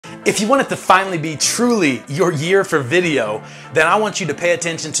If you want it to finally be truly your year for video, then I want you to pay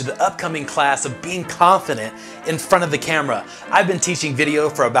attention to the upcoming class of being confident in front of the camera. I've been teaching video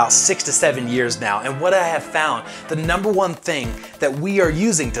for about 6 to 7 years now, and what I have found, the number one thing that we are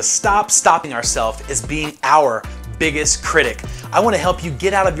using to stop stopping ourselves is being our biggest critic. I want to help you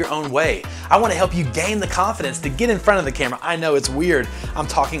get out of your own way. I want to help you gain the confidence to get in front of the camera. I know it's weird. I'm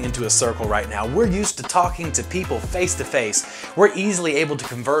talking into a circle right now. We're used to talking to people face to face. We're easily able to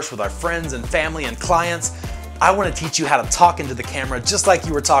converse with our friends and family and clients. I want to teach you how to talk into the camera just like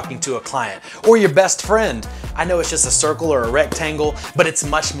you were talking to a client or your best friend. I know it's just a circle or a rectangle, but it's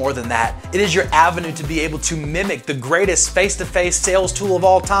much more than that. It is your avenue to be able to mimic the greatest face-to-face sales tool of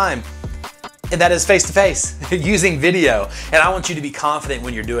all time. And that is face-to-face, using video. And I want you to be confident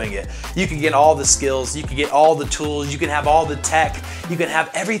when you're doing it. You can get all the skills, you can get all the tools, you can have all the tech, you can have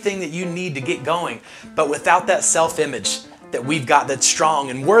everything that you need to get going. But without that self-image that we've got that's strong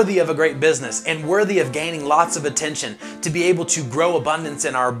and worthy of a great business and worthy of gaining lots of attention to be able to grow abundance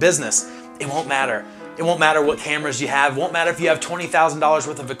in our business, it won't matter. It won't matter what cameras you have. It won't matter if you have $20,000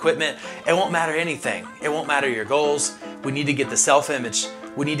 worth of equipment. It won't matter anything. It won't matter your goals. We need to get the self-image.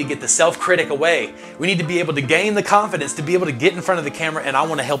 We need to get the self-critic away. We need to be able to gain the confidence to be able to get in front of the camera, and I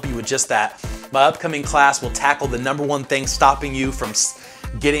want to help you with just that. My upcoming class will tackle the number one thing stopping you from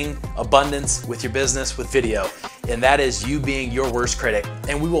getting abundance with your business with video, and that is you being your worst critic.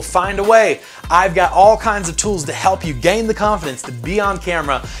 And we will find a way. I've got all kinds of tools to help you gain the confidence to be on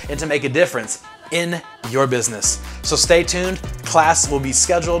camera and to make a difference in your business. So stay tuned. Class will be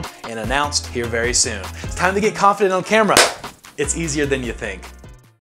scheduled and announced here very soon. It's time to get confident on camera. It's easier than you think.